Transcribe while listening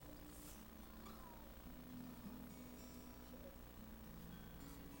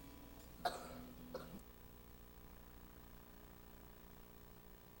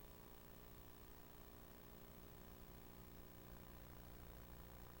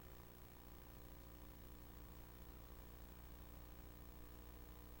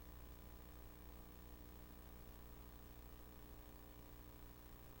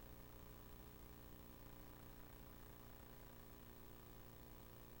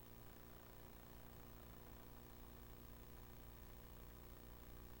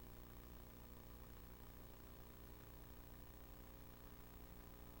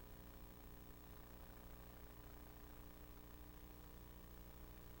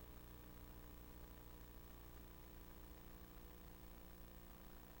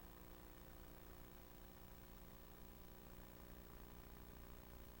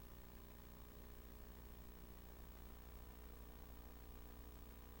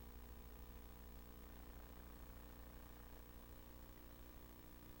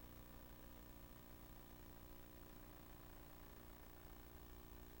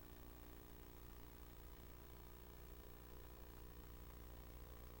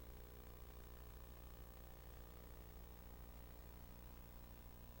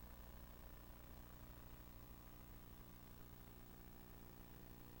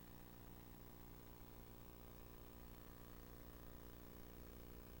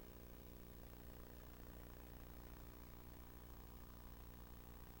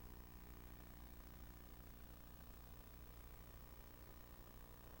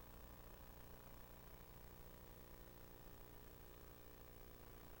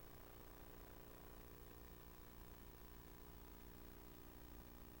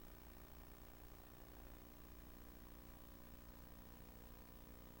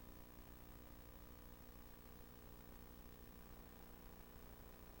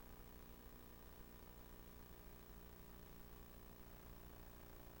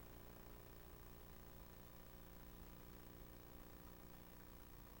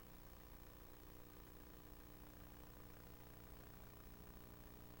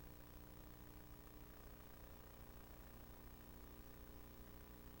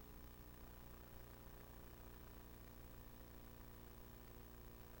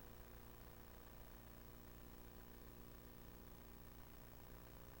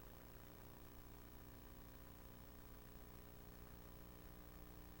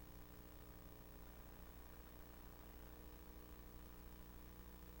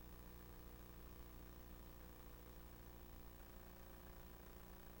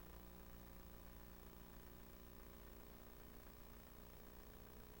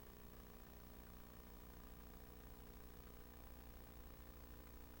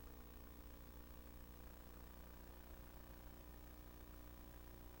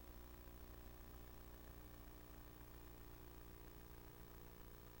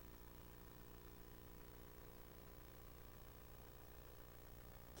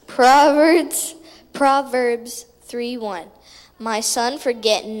Proverbs 3:1. My son,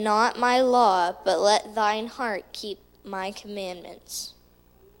 forget not my law, but let thine heart keep my commandments.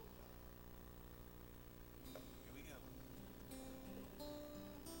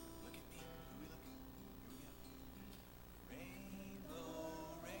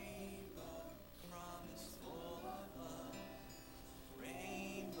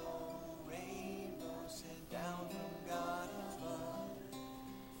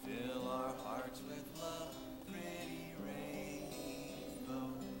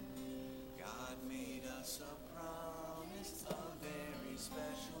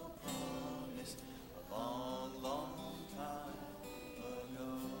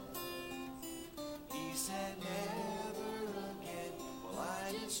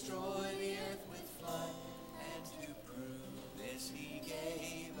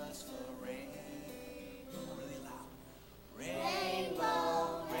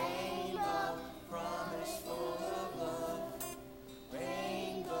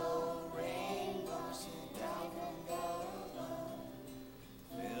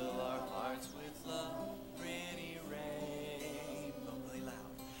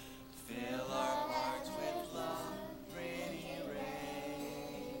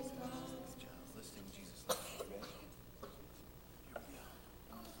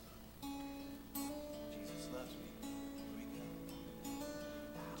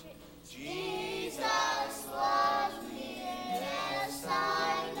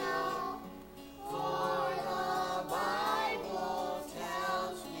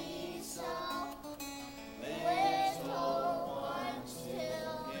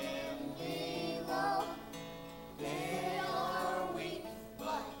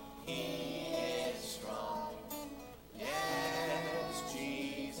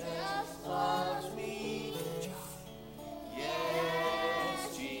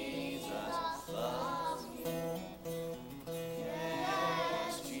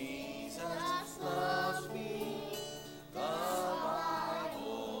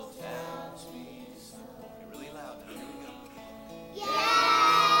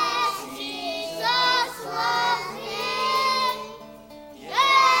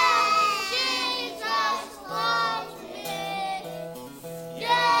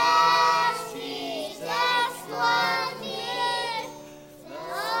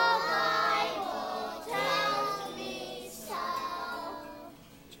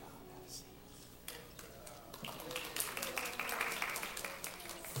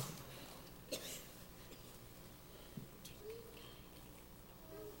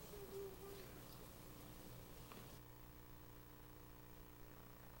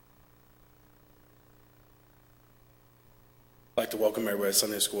 I'd like to welcome everybody to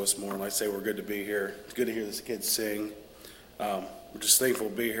Sunday School this morning. I'd say we're good to be here. It's good to hear the kids sing. We're just thankful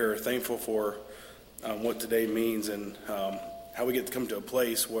to be here, thankful for what today means and how we get to come to a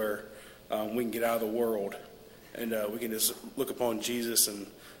place where we can get out of the world and we can just look upon Jesus and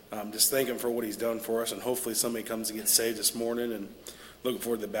just thank him for what he's done for us. And hopefully somebody comes and gets saved this morning, and looking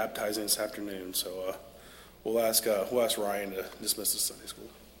forward to the baptizing this afternoon. So we'll ask Ryan to dismiss the Sunday School.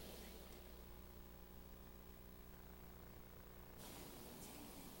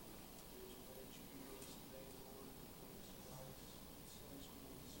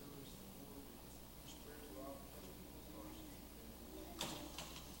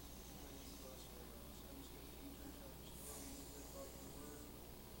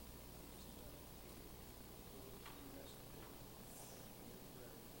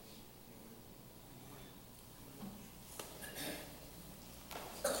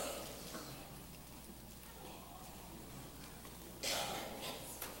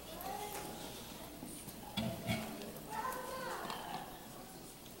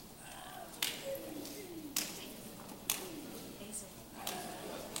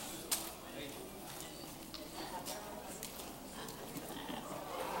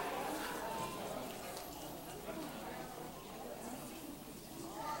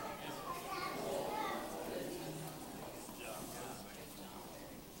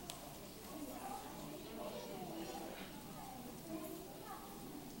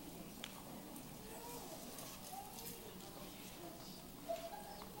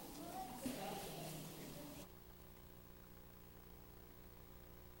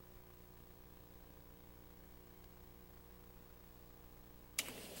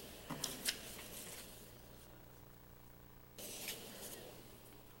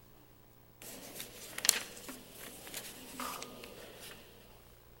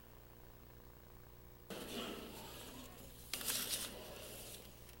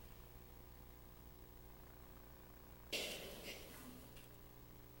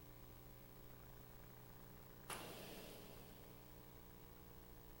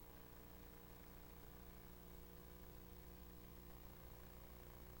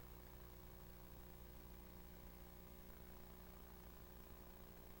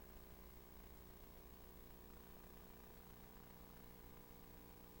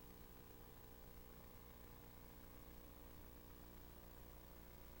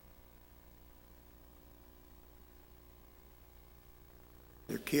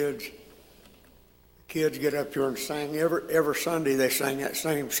 kids get up here and sing. Every Sunday they sing that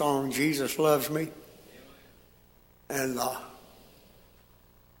same song, Jesus Loves Me. And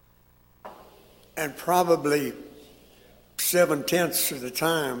probably 7/10 of the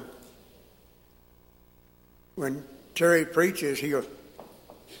time when Terry preaches,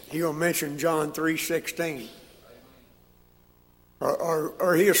 he'll mention John 3:16.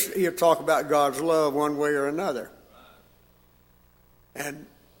 Or he'll talk about God's love one way or another. And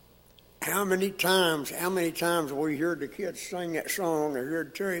how many times we heard the kids sing that song or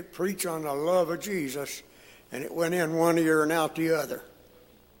heard Terry preach on the love of Jesus, and it went in one ear and out the other.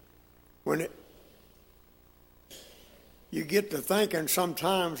 You get to thinking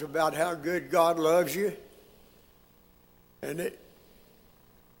sometimes about how good God loves you, and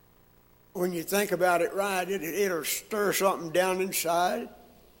when you think about it right, it'll stir something down inside,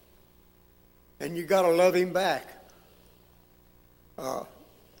 and you got to love Him back.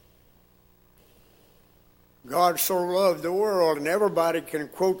 God so loved the world, and everybody can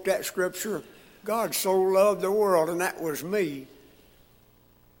quote that scripture. God so loved the world, and that was me.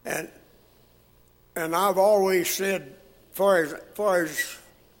 And I've always said, far as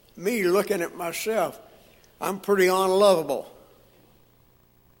me looking at myself, I'm pretty unlovable.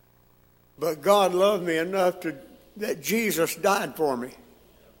 But God loved me enough that Jesus died for me.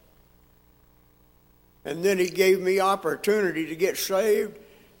 And then He gave me opportunity to get saved.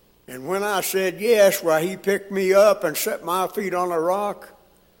 And when I said yes, well, He picked me up and set my feet on a rock.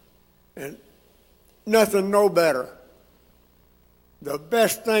 And nothing no better. The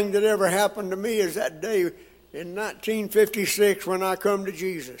best thing that ever happened to me is that day in 1956 when I come to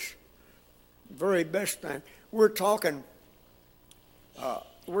Jesus. Very best thing. We're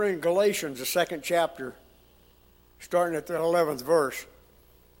in Galatians, the 2nd chapter, starting at the 11th verse.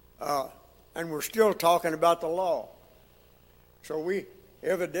 And we're still talking about the law. So we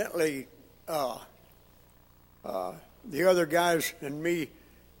evidently, the other guys and me,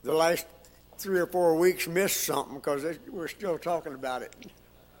 the last 3 or 4 weeks missed something because we're still talking about it.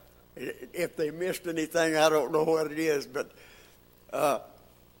 If they missed anything, I don't know what it is. But the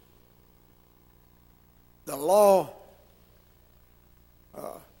law,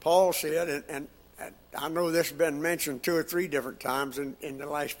 Paul said, and I know this has been mentioned 2 or 3 different times in the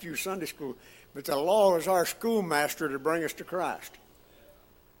last few Sunday school, but the law is our schoolmaster to bring us to Christ.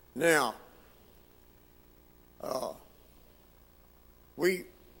 Now, we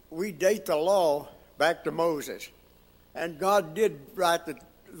date the law back to Moses, and God did write the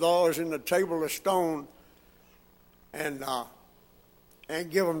laws in the table of stone and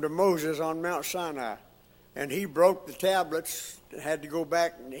give them to Moses on Mount Sinai. And he broke the tablets, had to go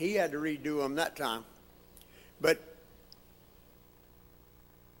back, and he had to redo them that time. But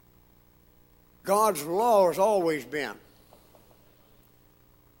God's law has always been.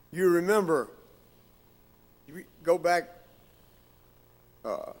 You remember, you go back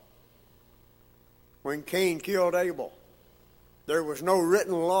when Cain killed Abel. There was no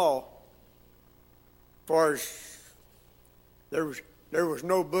written law, as far as there was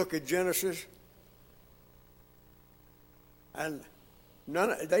no book of Genesis. And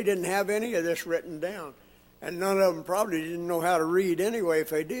they didn't have any of this written down. And none of them probably didn't know how to read anyway if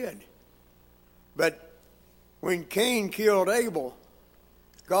they did. But when Cain killed Abel,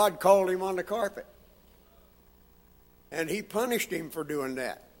 God called him on the carpet. And He punished him for doing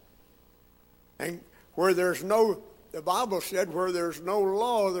that. And the Bible said, where there's no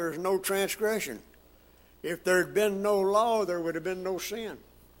law, there's no transgression. If there had been no law, there would have been no sin.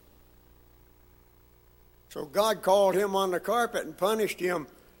 So God called him on the carpet and punished him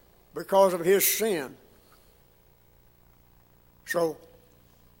because of his sin. So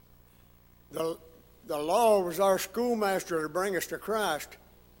the law was our schoolmaster to bring us to Christ.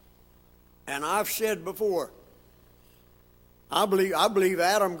 And I've said before, I believe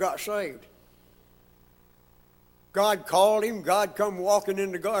Adam got saved. God called him. God come walking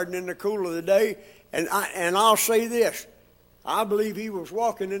in the garden in the cool of the day. And I'll say this. I believe he was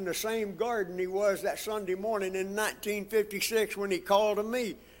walking in the same garden he was that Sunday morning in 1956 when he called to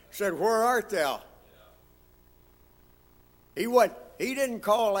me. Said, "Where art thou?" He didn't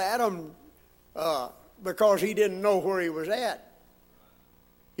call Adam because he didn't know where he was at.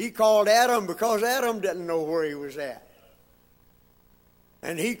 He called Adam because Adam didn't know where he was at.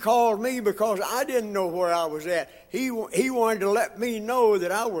 And he called me because I didn't know where I was at. He wanted to let me know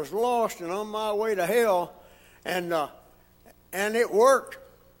that I was lost and on my way to hell, and it worked.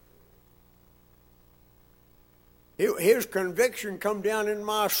 His conviction come down in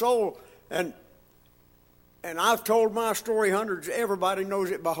my soul, and I've told my story hundreds. Everybody knows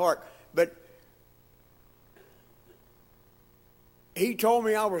it by heart. But He told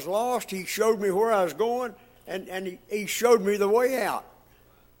me I was lost. He showed me where I was going, and he showed me the way out.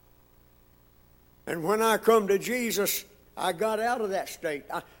 And when I come to Jesus, I got out of that state.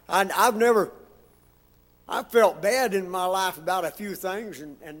 I felt bad in my life about a few things,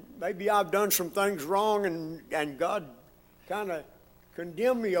 and maybe I've done some things wrong, and God kind of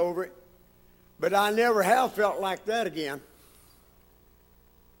condemned me over it. But I never have felt like that again.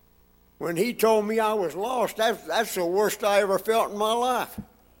 When he told me I was lost, that's the worst I ever felt in my life.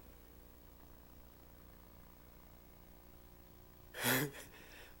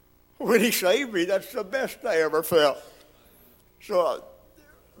 When he saved me, that's the best I ever felt. So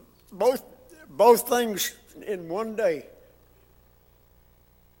both things in one day.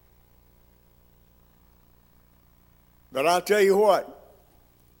 But I'll tell you what,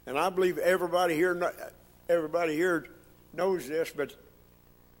 and I believe everybody here knows this, but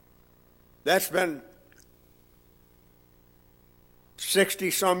that's been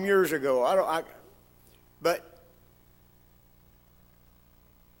 60-some years ago. But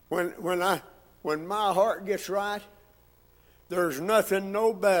when my heart gets right, there's nothing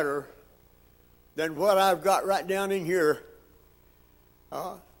no better than what I've got right down in here.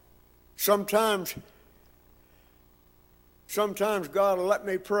 Sometimes God will let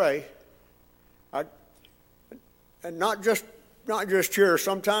me pray, and not just here.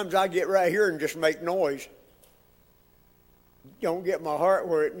 Sometimes I get right here and just make noise. Don't get my heart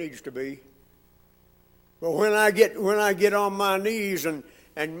where it needs to be. But when I get on my knees and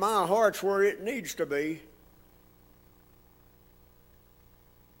my heart's where it needs to be,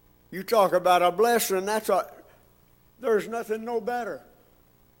 you talk about a blessing. There's nothing no better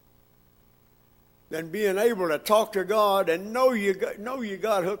than being able to talk to God and know you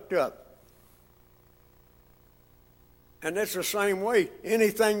got hooked up. And it's the same way.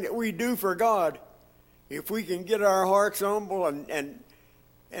 Anything that we do for God, if we can get our hearts humble and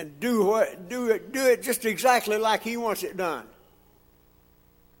do it just exactly like He wants it done.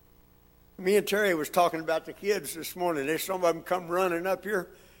 Me and Terry was talking about the kids this morning. There's some of them come running up here.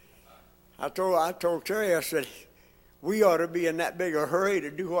 I told Terry, I said, we ought to be in that big a hurry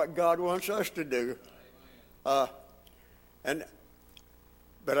to do what God wants us to do. But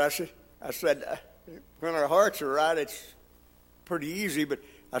I said, when our hearts are right, it's pretty easy. But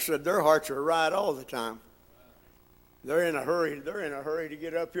I said, their hearts are right all the time. They're in a hurry. They're in a hurry to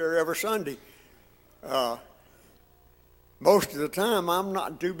get up here every Sunday. Most of the time, I'm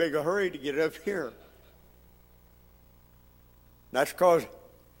not in too big a hurry to get up here. That's because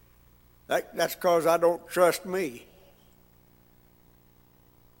I don't trust me.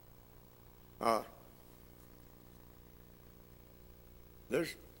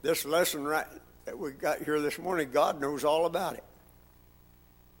 This lesson right that we got here this morning, God knows all about it.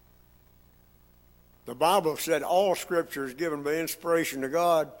 The Bible said all Scripture is given by inspiration to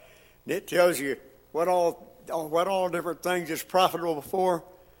God, and it tells you what all different things is profitable for.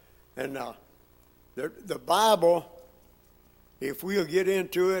 And the Bible, if we'll get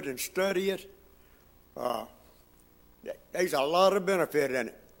into it and study it, there's a lot of benefit in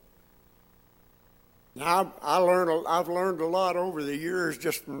it. Now, I've learned a lot over the years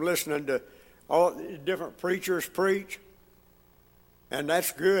just from listening to all the different preachers preach, and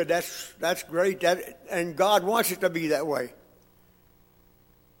that's good. That's great. And God wants it to be that way.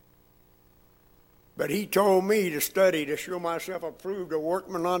 But He told me to study to show myself approved, a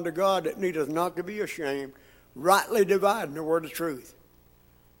workman unto God that needeth not to be ashamed, rightly dividing the word of truth.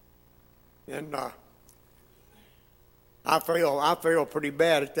 And I feel pretty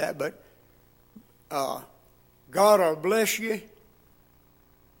bad at that, but God will bless you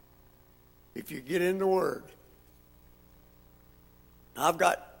if you get in the Word. I've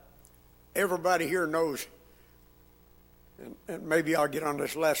got, everybody here knows, and maybe I'll get on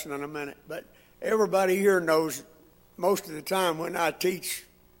this lesson in a minute, but everybody here knows most of the time when I teach,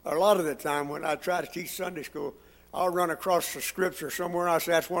 a lot of the time when I try to teach Sunday school, I'll run across the Scripture somewhere and I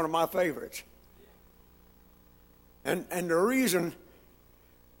say that's one of my favorites. And the reason,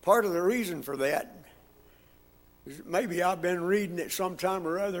 part of the reason for that is maybe I've been reading it sometime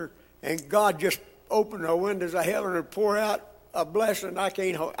or other, and God just opened the windows of heaven and pour out a blessing I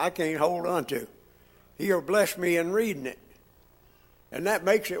can't hold on to. He'll bless me in reading it, and that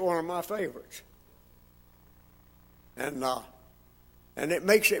makes it one of my favorites. And it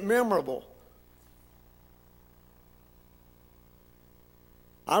makes it memorable.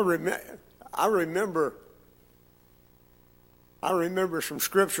 I remember some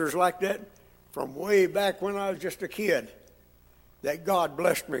scriptures like that from way back when I was just a kid that God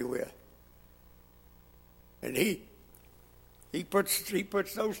blessed me with. And He puts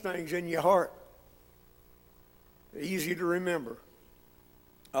those things in your heart. Easy to remember.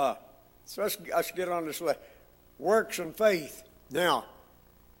 So let's get on this list. Works and faith. Now,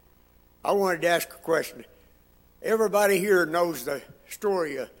 I wanted to ask a question. Everybody here knows the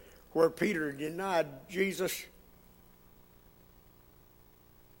story of where Peter denied Jesus.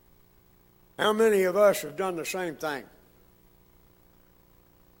 How many of us have done the same thing?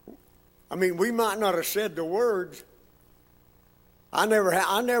 I mean, we might not have said the words. I never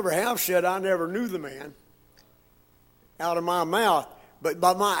have said I never knew the man out of my mouth. But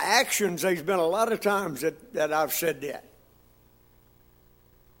by my actions, there's been a lot of times that I've said that.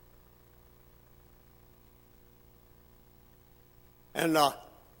 And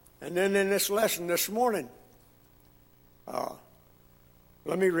then in this lesson this morning,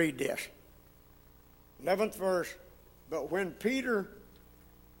 let me read this. 11th verse. But when Peter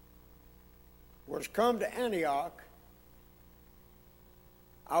was come to Antioch,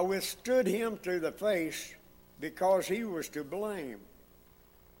 I withstood him to the face because he was to blame.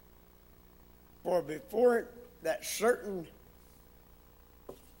 For before that certain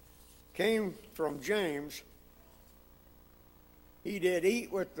came from James, he did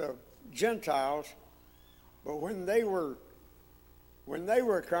eat with the Gentiles, but when they were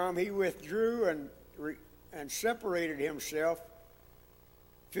come, he withdrew and separated himself,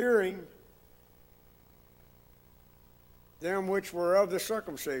 fearing them which were of the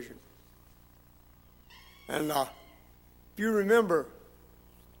circumcision. And if you remember,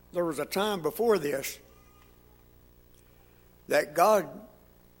 there was a time before this that God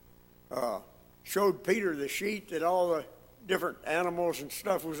showed Peter the sheet that all the different animals and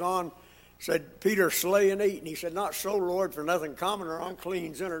stuff was on. Said, Peter, slay and eat. And he said, not so, Lord, for nothing common or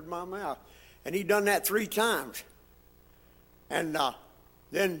unclean's entered my mouth. And he'd done that 3 times. And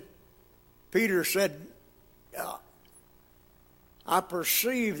then Peter said, I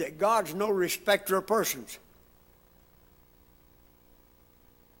perceive that God's no respecter of persons.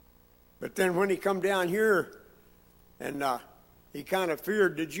 But then when he come down here and he kind of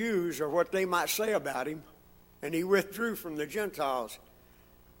feared the Jews or what they might say about him, and he withdrew from the Gentiles.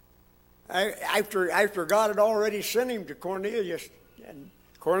 After God had already sent him to Cornelius, and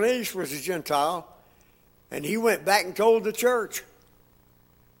Cornelius was a Gentile, and he went back and told the church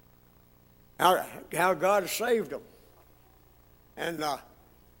how God saved them. And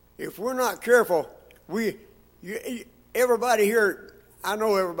if we're not careful, everybody here, I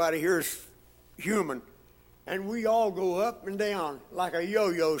know everybody here is human, and we all go up and down like a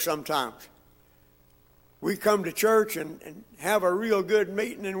yo-yo sometimes. We come to church and have a real good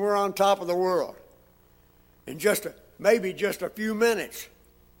meeting, and we're on top of the world. In maybe just a few minutes,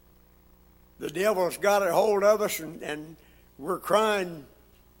 the devil's got a hold of us, and we're crying,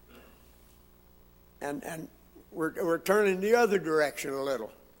 and we're turning the other direction a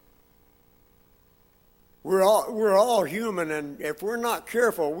little. We're all human, and if we're not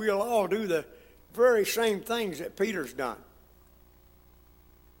careful, we'll all do the very same things that Peter's done.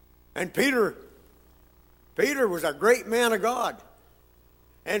 And Peter was a great man of God,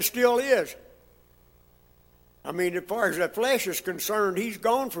 and still is. I mean, as far as the flesh is concerned, he's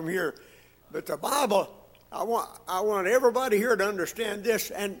gone from here. But the Bible, I want everybody here to understand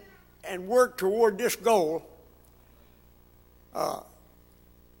this and work toward this goal.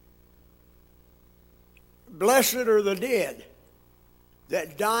 Blessed are the dead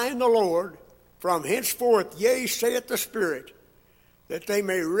that die in the Lord from henceforth, yea, saith the Spirit, that they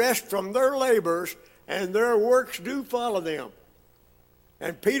may rest from their labors, and their works do follow them.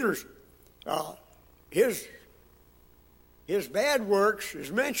 And Peter's, his bad works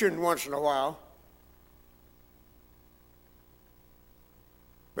is mentioned once in a while.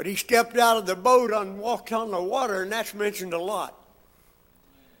 But he stepped out of the boat and walked on the water, and that's mentioned a lot.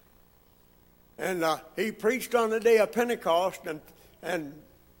 And he preached on the day of Pentecost, and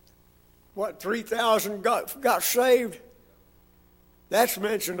 3,000 got saved? That's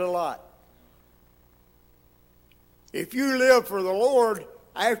mentioned a lot. If you live for the Lord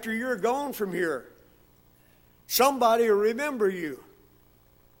after you're gone from here, somebody will remember you.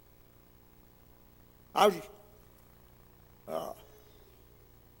 I've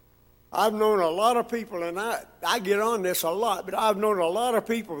known a lot of people, and I get on this a lot, but I've known a lot of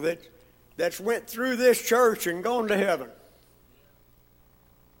people that's went through this church and gone to heaven,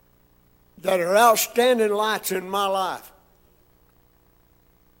 that are outstanding lights in my life,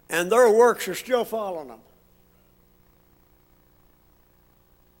 and their works are still following them.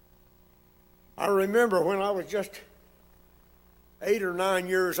 I remember when I was just 8 or 9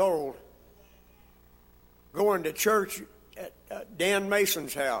 years old, going to church at Dan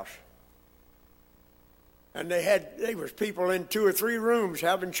Mason's house. And there was people in 2 or 3 rooms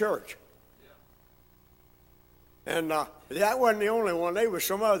having church. And that wasn't the only one. There were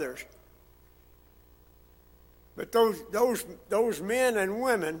some others. But those men and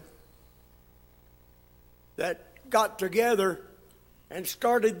women that got together and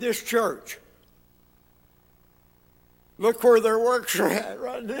started this church, look where their works are at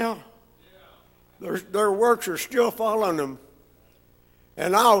right now. Their works are still following them.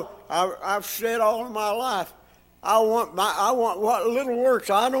 And I've said all of my life, I want what little works.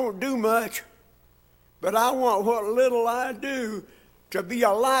 I don't do much, but I want what little I do to be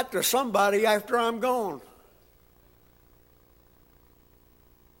a light to somebody after I'm gone.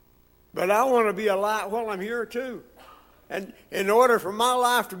 But I want to be a light while I'm here too. And in order for my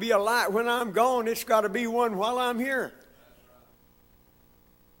life to be a light when I'm gone, it's got to be one while I'm here.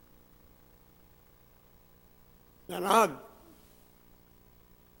 And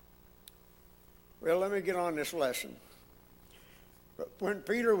well, let me get on this lesson. But when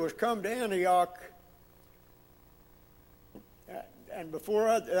Peter was come to Antioch, and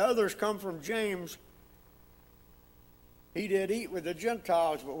before the others come from James, he did eat with the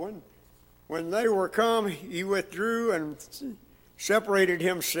Gentiles. But when they were come, he withdrew and separated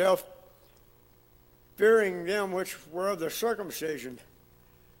himself, fearing them which were of the circumcision.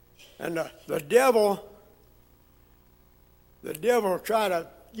 And the devil try to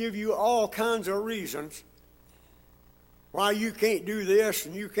give you all kinds of reasons why you can't do this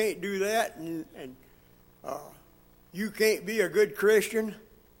and you can't do that, and you can't be a good Christian.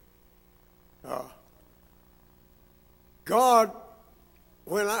 God,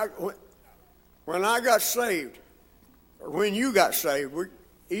 when I got saved, or when you got saved,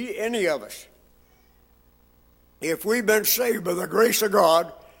 any of us, if we've been saved by the grace of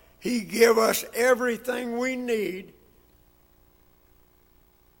God, He give us everything we need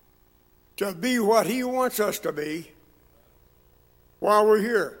to be what He wants us to be while we're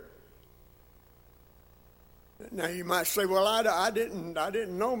here. Now you might say, "Well, I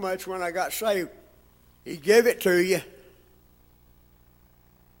didn't know much when I got saved." He gave it to you.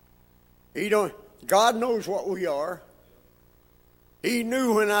 God knows what we are. He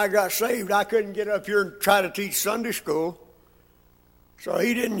knew when I got saved I couldn't get up here and try to teach Sunday school, so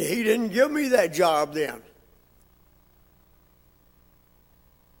He didn't give me that job then.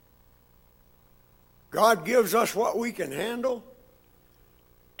 God gives us what we can handle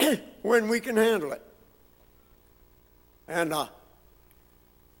when we can handle it. And I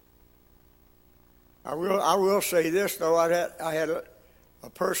will say this though. I had a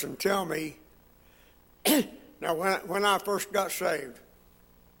person tell me. Now when I first got saved,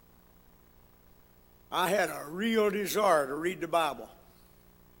 I had a real desire to read the Bible,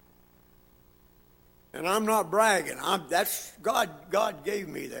 and I'm not bragging. That's God. God gave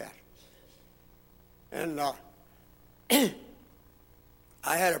me that. And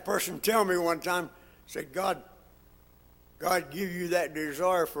I had a person tell me one time, said, God give you that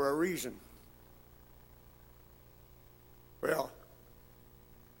desire for a reason. Well,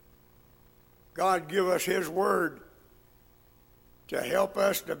 God give us His Word to help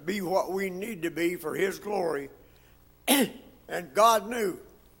us to be what we need to be for His glory. And God knew.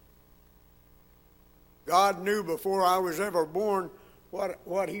 God knew before I was ever born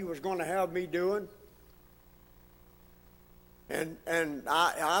what He was going to have me doing. And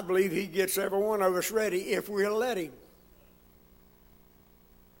I believe He gets every one of us ready if we'll let Him.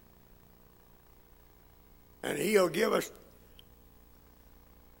 And He'll give us.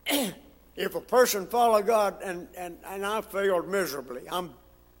 If a person follow God, and I failed miserably, I'm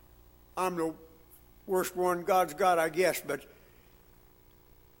the worst one God's got, I guess. But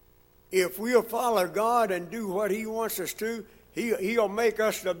if we'll follow God and do what He wants us to, He'll make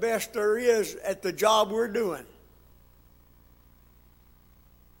us the best there is at the job we're doing.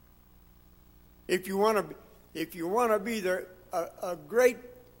 If you want to be a great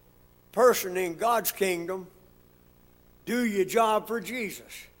person in God's kingdom, do your job for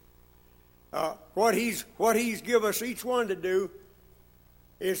Jesus. What He's give us each one to do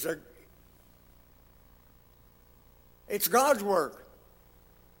is it's God's work.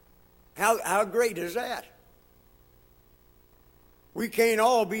 How great is that? We can't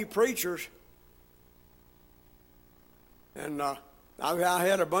all be preachers. And I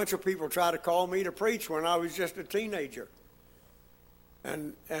had a bunch of people try to call me to preach when I was just a teenager.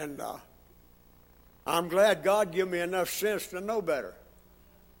 And I'm glad God gave me enough sense to know better.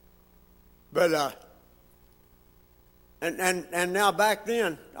 But and now back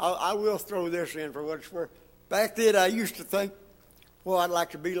then, I will throw this in for what it's worth. Back then, I used to think, well, I'd like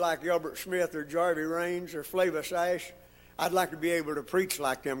to be like Albert Smith or Jarvie Raines or Flavis Ash. I'd like to be able to preach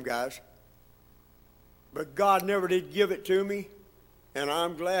like them guys. But God never did give it to me, and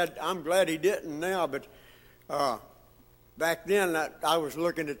I'm glad He didn't now. But back then I was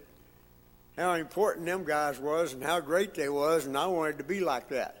looking at how important them guys was and how great they was, and I wanted to be like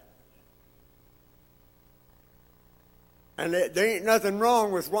that. And there ain't nothing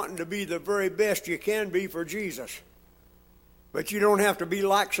wrong with wanting to be the very best you can be for Jesus. But you don't have to be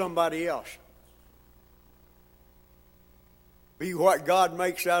like somebody else. Be what God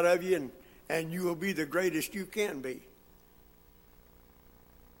makes out of you, and you will be the greatest you can be.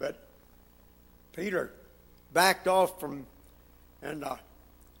 But Peter backed off from, and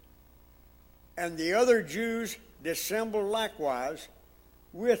the other Jews dissembled likewise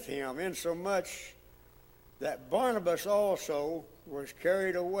with him, insomuch that Barnabas also was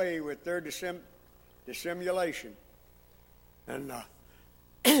carried away with their dissimulation. And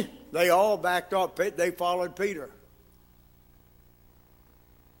they all backed off. They followed Peter.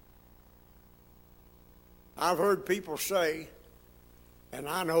 I've heard people say, and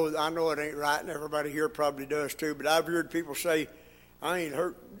I know it ain't right, and everybody here probably does too, but I've heard people say, I ain't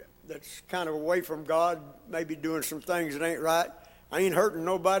hurt, that's kind of away from God, maybe doing some things that ain't right. I ain't hurting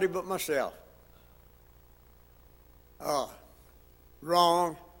nobody but myself.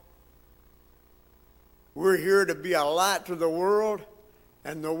 Wrong. We're here to be a light to the world,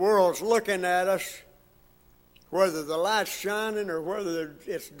 and the world's looking at us, whether the light's shining or whether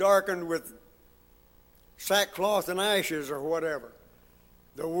it's darkened with sackcloth and ashes or whatever.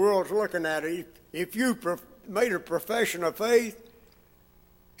 The world's looking at it. If you made a profession of faith,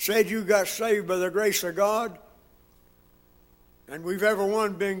 said you got saved by the grace of God, and we've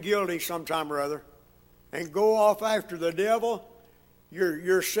everyone been guilty sometime or other, and go off after the devil,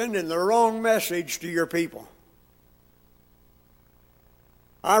 you're sending the wrong message to your people.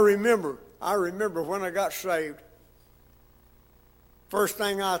 I remember when I got saved, first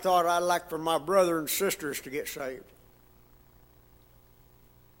thing I thought I'd like for my brother and sisters to get saved.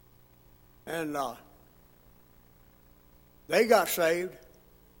 And they got saved.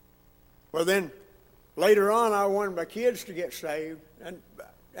 Well, then later on I wanted my kids to get saved.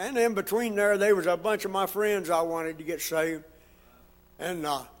 And in between there was a bunch of my friends I wanted to get saved. And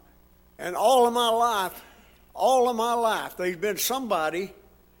all of my life, there's been somebody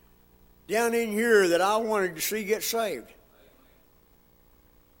down in here that I wanted to see get saved.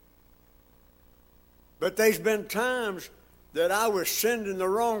 But there's been times that I was sending the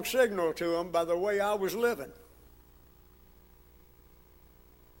wrong signal to them by the way I was living.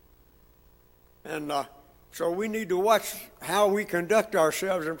 And so we need to watch how we conduct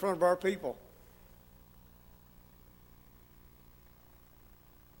ourselves in front of our people.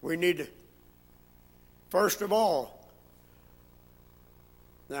 We need to, first of all,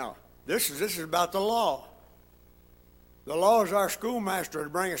 now, this is about the law. The law is our schoolmaster to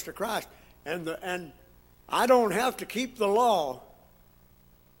bring us to Christ. And I don't have to keep the law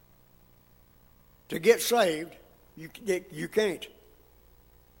to get saved. You can't.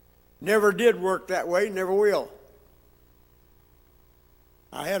 Never did work that way, never will.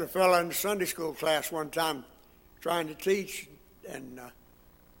 I had a fellow in the Sunday school class one time trying to teach, and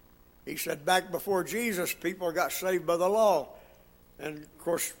he said back before Jesus, people got saved by the law. And, of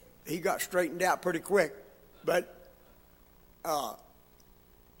course, he got straightened out pretty quick. But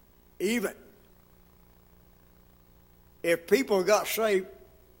even if people got saved,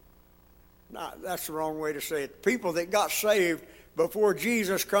 no, that's the wrong way to say it. People that got saved before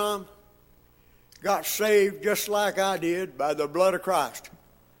Jesus come, got saved just like I did by the blood of Christ.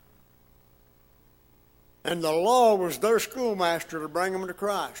 And the law was their schoolmaster to bring them to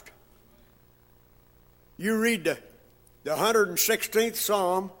Christ. You read the 116th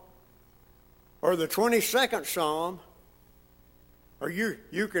Psalm or the 22nd Psalm, or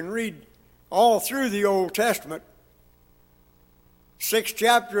you can read all through the Old Testament, 6th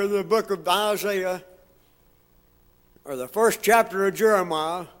chapter of the book of Isaiah, or the 1st chapter of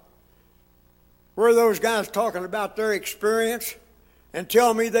Jeremiah, where those guys talking about their experience and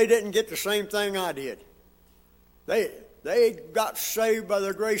tell me they didn't get the same thing I did. They got saved by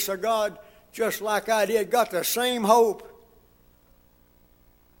the grace of God just like I did, got the same hope.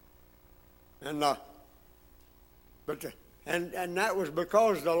 And that was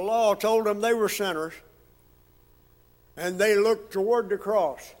because the law told them they were sinners, and they looked toward the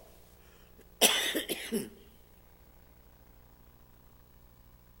cross.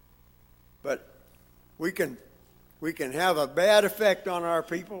 But we can have a bad effect on our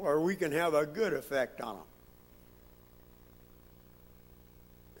people, or we can have a good effect on them.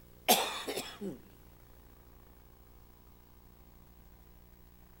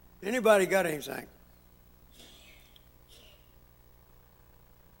 Anybody got anything?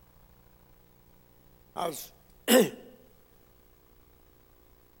 I was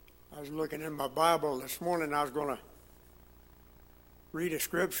was looking in my Bible this morning. I was going to read a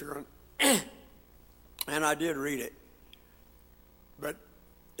scripture, and I did read it. But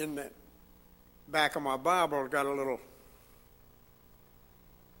in the back of my Bible, I've got a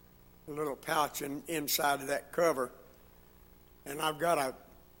little pouch inside of that cover, and I've got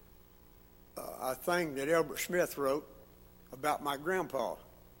a thing that Elbert Smith wrote about my grandpa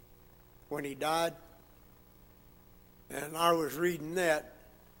when he died, and I was reading that,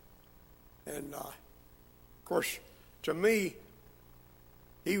 and of course, to me,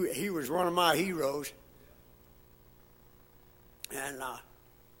 he was one of my heroes, and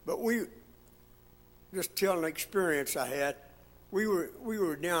but we just telling an experience I had. We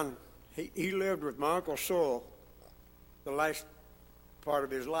were down. He lived with my Uncle Sol the last part of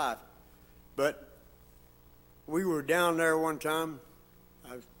his life, but we were down there one time.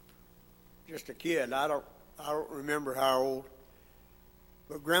 I was just a kid. I don't remember how old.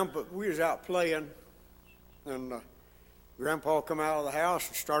 But Grandpa, we was out playing, and Grandpa come out of the house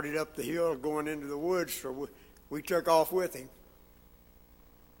and started up the hill going into the woods. So we took off with him,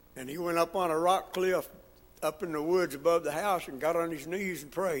 and he went up on a rock cliff up in the woods above the house and got on his knees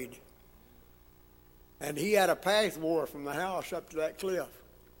and prayed. And he had a path war from the house up to that cliff.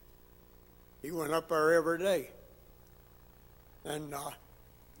 He went up there every day. And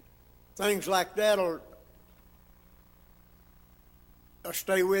things like that will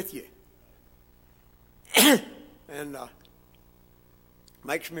stay with you. And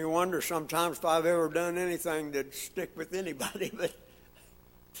makes me wonder sometimes if I've ever done anything that'd stick with anybody. But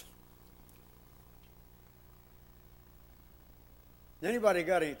anybody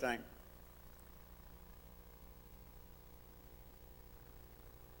got anything?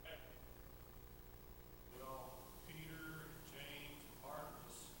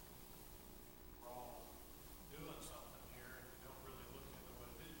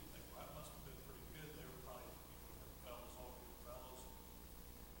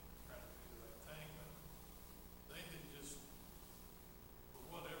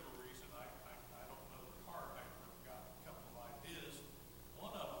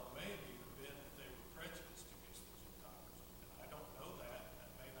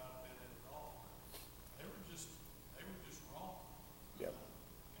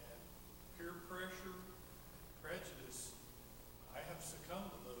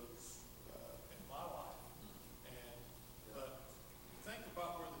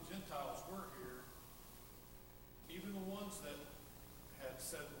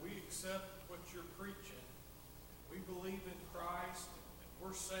 Accept what you're preaching, we believe in Christ, and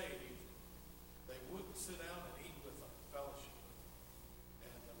we're saved, they wouldn't sit down and eat with them, fellowship.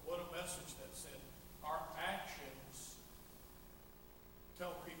 And what a message that's in. Our actions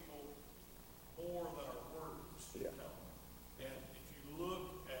tell people more than our words. Yeah. And if you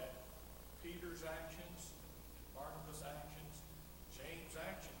look at Peter's actions, Barnabas' actions, James'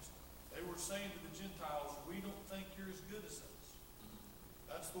 actions, they were saying to the Gentiles, we don't think you're as good as us.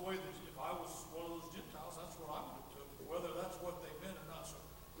 That's the way that if I was one of those Gentiles, that's what I would have took, whether that's what they've been or not. So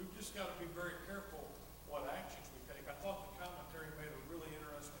we've just got to be very careful what actions we take. I thought the commentary made a really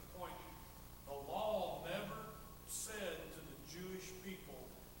interesting point. The law never said to the Jewish people,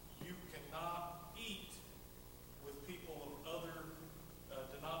 you cannot eat with people of other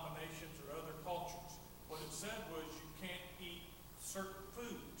denominations or other cultures. What it said was you can't eat certain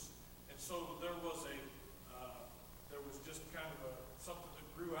foods. And so there was just kind of something that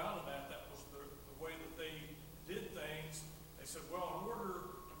grew out of that. That was the way that they did things. They said, well, in order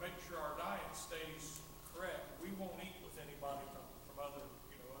to make sure our diet stays correct, we won't eat with anybody from other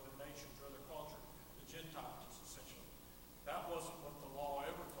nations or other cultures, the Gentiles, essentially. That wasn't what the law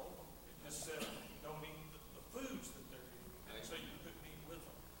ever told them. It just said, don't eat the foods that they're eating. And so you couldn't eat with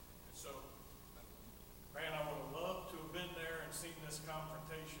them. And so, man, I would have loved to have been there and seen this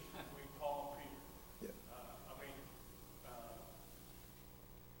confrontation between Paul and Peter.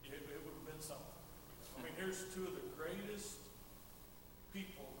 It would have been something. I mean, here's two of the greatest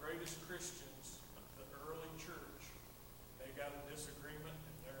people, greatest Christians of the early church. They got a disagreement,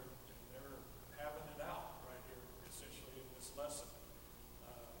 and they're having it out right here, essentially, in this lesson.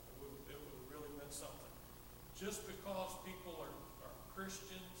 It would have really been something. Just because people are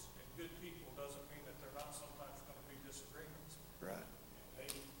Christians and good people doesn't mean that they're not sometimes going to be disagreements. Right.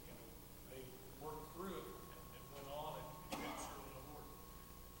 And they worked through it and went on and got serving the Lord.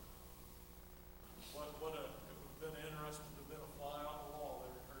 It would have been interesting to have been a fly on the wall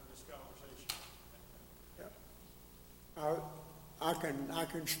there and heard this conversation. Yeah. I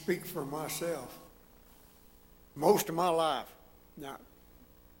can speak for myself. Most of my life, now,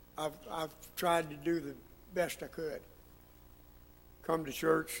 I've tried to do the best I could. Come to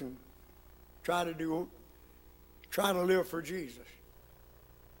church and try to live for Jesus.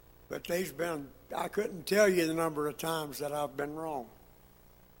 But I couldn't tell you the number of times that I've been wrong.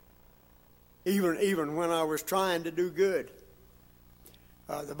 Even when I was trying to do good.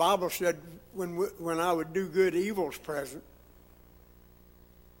 The Bible said when I would do good, evil's present.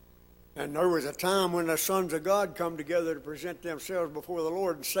 And there was a time when the sons of God come together to present themselves before the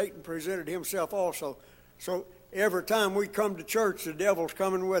Lord, and Satan presented himself also. So every time we come to church, the devil's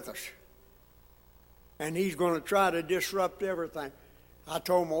coming with us. And he's going to try to disrupt everything. I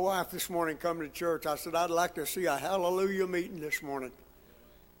told my wife this morning coming to church, I said, I'd like to see a hallelujah meeting this morning.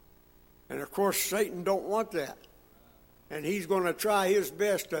 And of course, Satan don't want that. And he's going to try his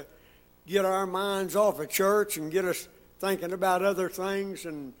best to get our minds off of church and get us thinking about other things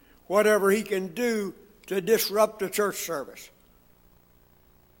and whatever he can do to disrupt the church service.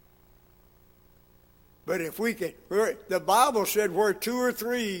 But if we can, the Bible said where 2 or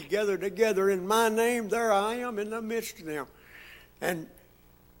 3 gather together in my name, there I am in the midst of them. And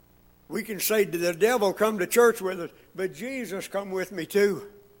we can say to the devil, come to church with us, but Jesus, come with me too.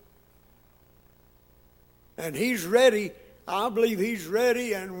 And he's ready. I believe he's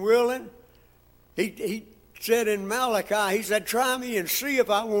ready and willing. He said in Malachi, he said, try me and see if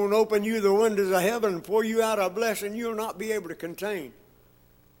I won't open you the windows of heaven and pour you out a blessing you'll not be able to contain.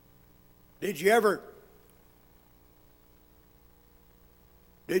 Did you ever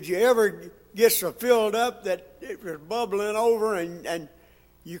get so filled up that it was bubbling over and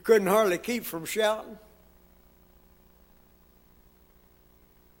you couldn't hardly keep from shouting?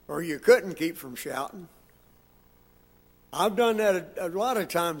 Or you couldn't keep from shouting? I've done that a lot of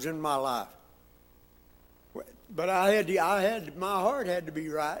times in my life. But my heart had to be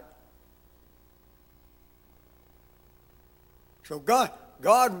right. So God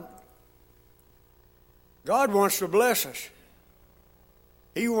wants to bless us.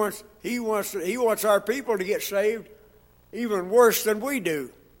 He wants our people to get saved even worse than we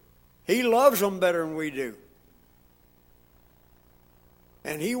do. He loves them better than we do.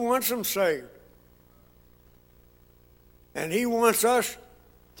 And he wants them saved. And he wants us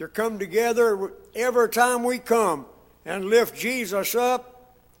to come together every time we come and lift Jesus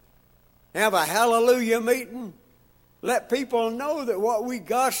up, have a hallelujah meeting, let people know that what we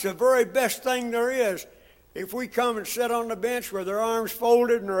got's the very best thing there is. If we come and sit on the bench with our arms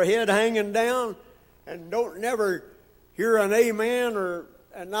folded and our head hanging down and don't never hear an amen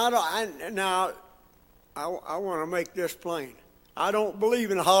I want to make this plain. I don't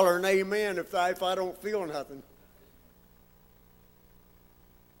believe in hollering amen if I don't feel nothing.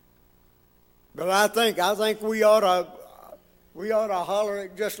 But I think we ought to holler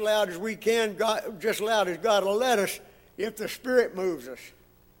it just loud as we can, just loud as God will let us, if the Spirit moves us.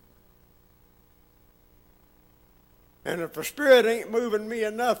 And if the Spirit ain't moving me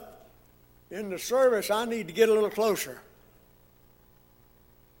enough in the service, I need to get a little closer.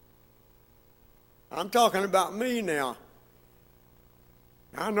 I'm talking about me now.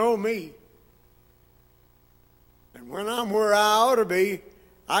 I know me. And when I'm where I ought to be,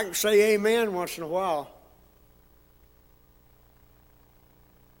 I can say amen once in a while.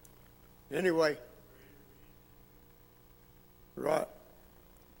 Anyway. Right.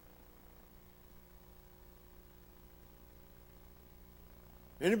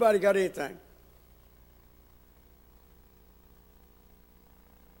 Anybody got anything?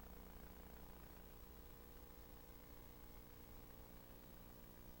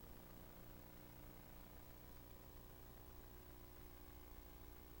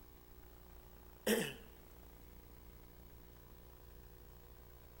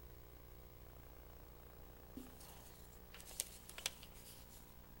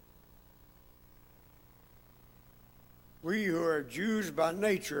 We who are Jews by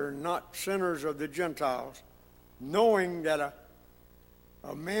nature, are not sinners of the Gentiles, knowing that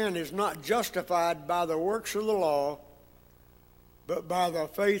a man is not justified by the works of the law, but by the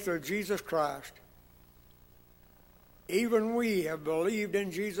faith of Jesus Christ. Even we have believed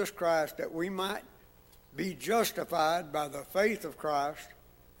in Jesus Christ that we might be justified by the faith of Christ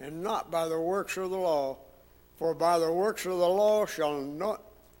and not by the works of the law. For by the works of the law shall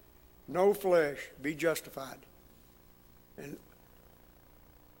no flesh be justified. And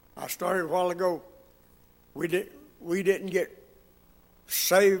I started a while ago. We didn't get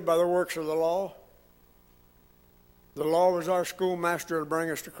saved by the works of the law. The law was our schoolmaster to bring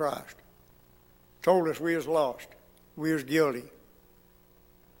us to Christ. Told us we was lost. We was guilty.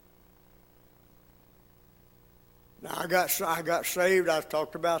 Now I got saved. I've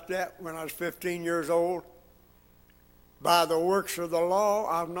talked about that when I was 15 years old. By the works of the law,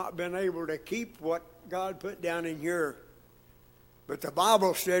 I've not been able to keep what God put down in here. But the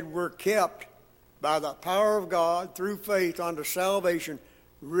Bible said we're kept by the power of God through faith unto salvation,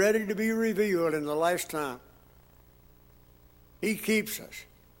 ready to be revealed in the last time. He keeps us.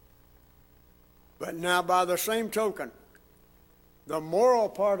 But now by the same token, the moral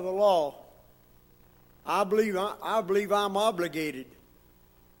part of the law, I believe I'm obligated.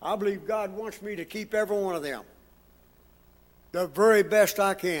 I believe God wants me to keep every one of them the very best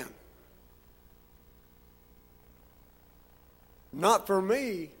I can. Not for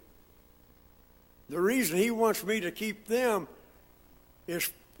me. The reason he wants me to keep them is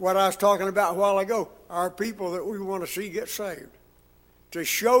what I was talking about a while ago. Our people that we want to see get saved. To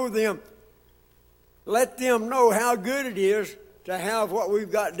show them, let them know how good it is to have what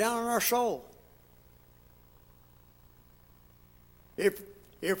we've got down in our soul.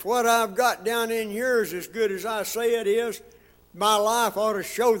 If what I've got down in here is as good as I say it is, my life ought to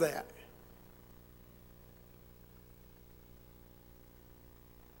show that.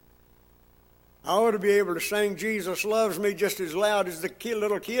 I ought to be able to sing Jesus Loves Me just as loud as the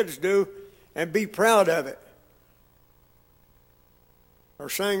little kids do and be proud of it. Or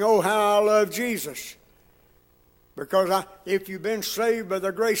sing, oh, how I love Jesus. Because if you've been saved by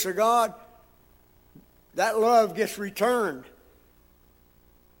the grace of God, that love gets returned.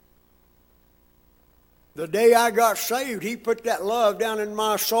 The day I got saved, he put that love down in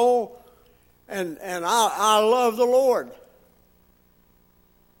my soul, and I love the Lord.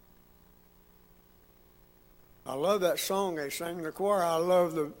 I love that song they sang in the choir. I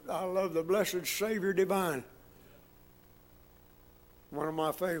love the blessed Savior divine. One of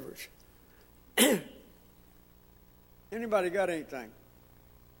my favorites. Anybody got anything?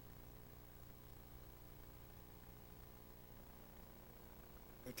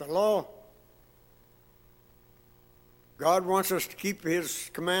 It's the law. God wants us to keep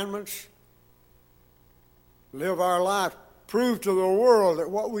his commandments, live our life, prove to the world that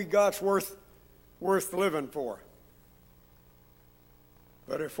what we got's worth living for.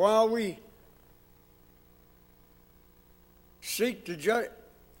 But if while we seek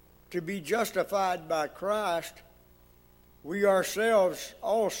to be justified by Christ, we ourselves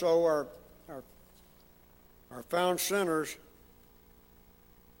also are found sinners,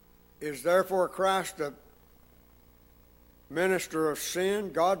 is therefore Christ a minister of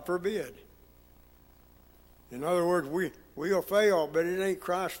sin? God forbid. In other words, we'll fail, but it ain't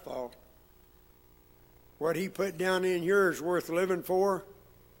Christ's fault. What he put down in here is worth living for,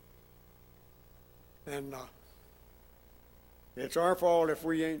 and it's our fault if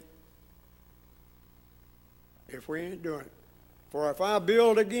we ain't doing it. For if I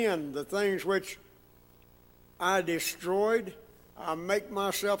build again the things which I destroyed, I make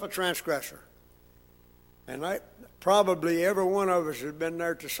myself a transgressor. And probably every one of us has been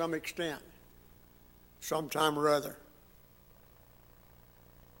there to some extent, sometime or other.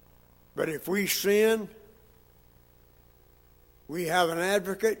 But if we sin, we have an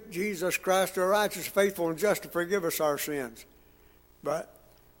advocate, Jesus Christ, the righteous, faithful, and just to forgive us our sins. But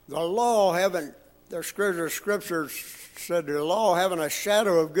the law the scriptures said the law having a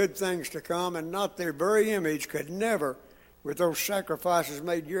shadow of good things to come, and not their very image, could never, with those sacrifices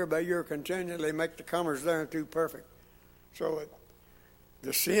made year by year continually, make the comers thereunto perfect. So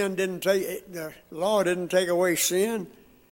the law didn't take away sin.